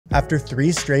After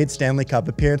 3 straight Stanley Cup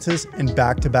appearances and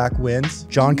back-to-back wins,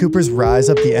 Jon Cooper's rise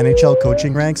up the NHL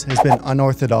coaching ranks has been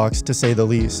unorthodox to say the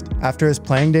least. After his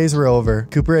playing days were over,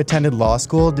 Cooper attended law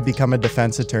school to become a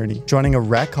defense attorney, joining a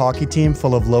rec hockey team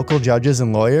full of local judges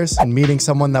and lawyers and meeting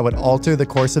someone that would alter the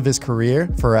course of his career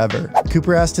forever.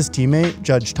 Cooper asked his teammate,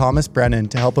 Judge Thomas Brennan,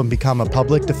 to help him become a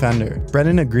public defender.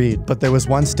 Brennan agreed, but there was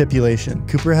one stipulation.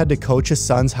 Cooper had to coach his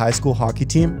son's high school hockey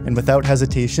team, and without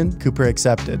hesitation, Cooper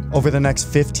accepted. Over the next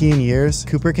 15 years,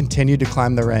 Cooper continued to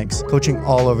climb the ranks, coaching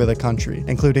all over the country,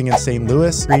 including in St.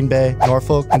 Louis, Green Bay,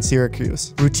 Norfolk, and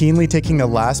Syracuse, routinely taking the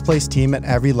last place team at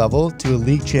every level to a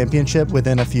league championship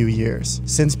within a few years.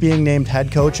 Since being named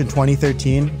head coach in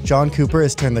 2013, Jon Cooper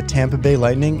has turned the Tampa Bay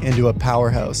Lightning into a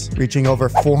powerhouse, reaching over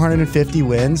 450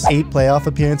 wins, 8 playoff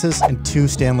appearances, and 2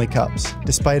 Stanley Cups.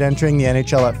 Despite entering the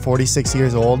NHL at 46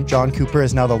 years old, Jon Cooper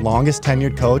is now the longest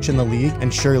tenured coach in the league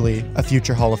and surely a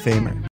future Hall of Famer.